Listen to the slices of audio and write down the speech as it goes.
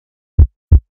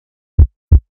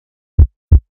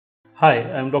Hi,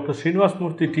 I am Dr. Sreenivasa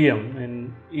Murthy T M,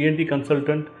 an ENT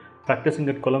consultant practicing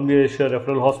at Columbia Asia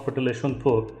Referral Hospital,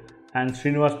 Yeshwanthpur, and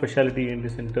Sreenivasa Specialty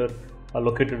ENT Center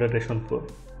located at Yeshwanthpur.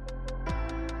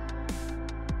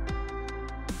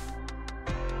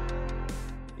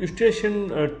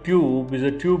 Eustachian tube is a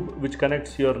tube which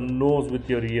connects your nose with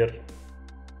your ear.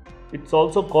 It's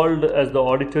also called as the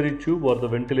auditory tube or the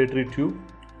ventilatory tube.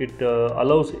 It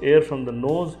allows air from the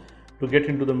nose to get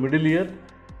into the middle ear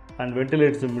and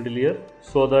ventilates the middle ear,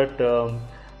 so that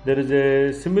there is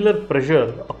a similar pressure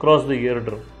across the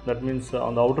eardrum. That means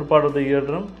on the outer part of the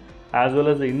eardrum as well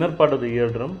as the inner part of the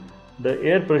eardrum, the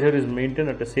air pressure is maintained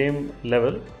at the same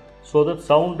level, so that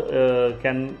sound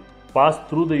can pass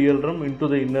through the eardrum into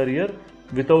the inner ear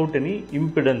without any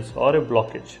impedance or a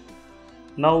blockage.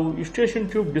 Now, Eustachian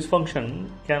tube dysfunction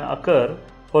can occur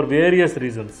for various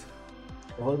reasons.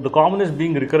 The commonest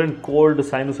being recurrent cold,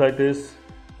 sinusitis,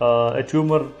 a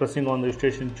tumor pressing on the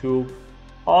Eustachian tube,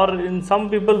 or in some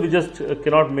people we just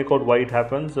cannot make out why it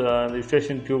happens. The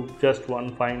Eustachian tube just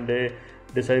one fine day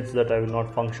decides that I will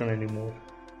not function anymore.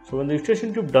 So when the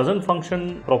Eustachian tube doesn't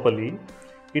function properly,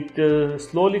 it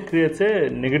slowly creates a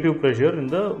negative pressure in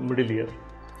the middle ear,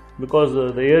 because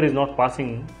the air is not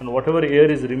passing and whatever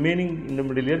air is remaining in the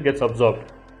middle ear gets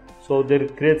absorbed. So there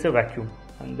it creates a vacuum,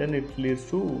 and then it leads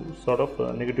to sort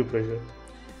of negative pressure.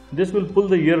 This will pull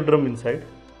the eardrum inside.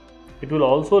 It will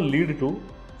also lead to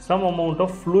some amount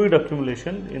of fluid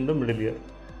accumulation in the middle ear.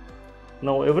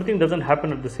 Now, everything doesn't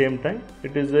happen at the same time.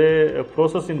 It is a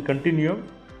process in continuum.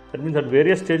 That means at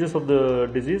various stages of the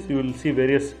disease you will see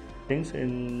various things.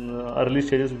 In early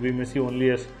stages we may see only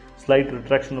a slight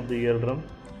retraction of the eardrum.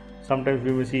 Sometimes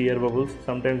we may see air bubbles,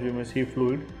 sometimes we may see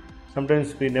fluid,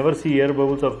 sometimes we never see air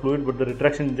bubbles or fluid, but the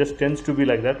retraction just tends to be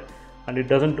like that and it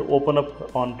doesn't open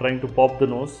up on trying to pop the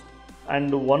nose.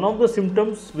 And one of the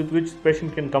symptoms with which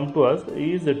patient can come to us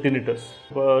is tinnitus.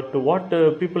 But what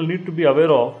people need to be aware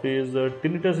of is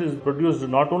tinnitus is produced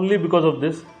not only because of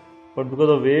this, but because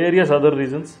of various other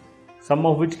reasons, some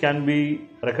of which can be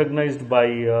recognized by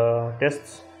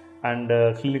tests and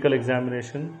clinical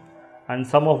examination, and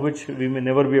some of which we may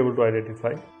never be able to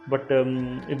identify. But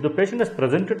if the patient has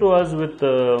presented to us with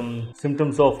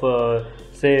symptoms of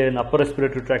say an upper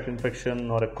respiratory tract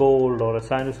infection or a cold or a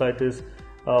sinusitis,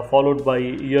 followed by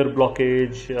ear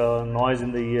blockage, noise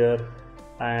in the ear,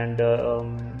 and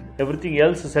everything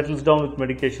else settles down with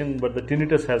medication, but the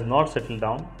tinnitus has not settled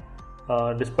down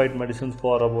despite medicines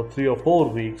for about 3 or 4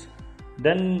 weeks,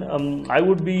 then I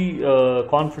would be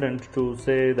confident to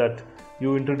say that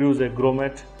you introduce a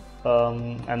grommet,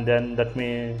 and then that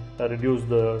may reduce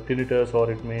the tinnitus,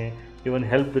 or it may even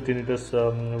help the tinnitus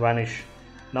vanish.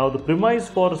 Now, the premise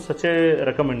for such a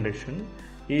recommendation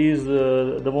is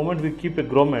the moment we keep a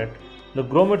grommet, the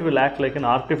grommet will act like an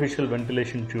artificial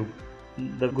ventilation tube.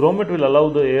 The grommet will allow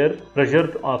the air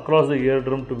pressure across the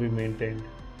eardrum to be maintained.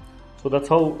 So that's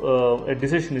how a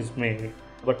decision is made.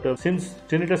 But since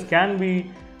tinnitus can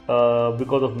be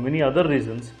because of many other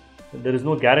reasons, there is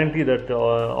no guarantee that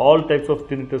all types of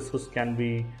tinnitus can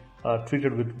be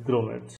treated with grommets.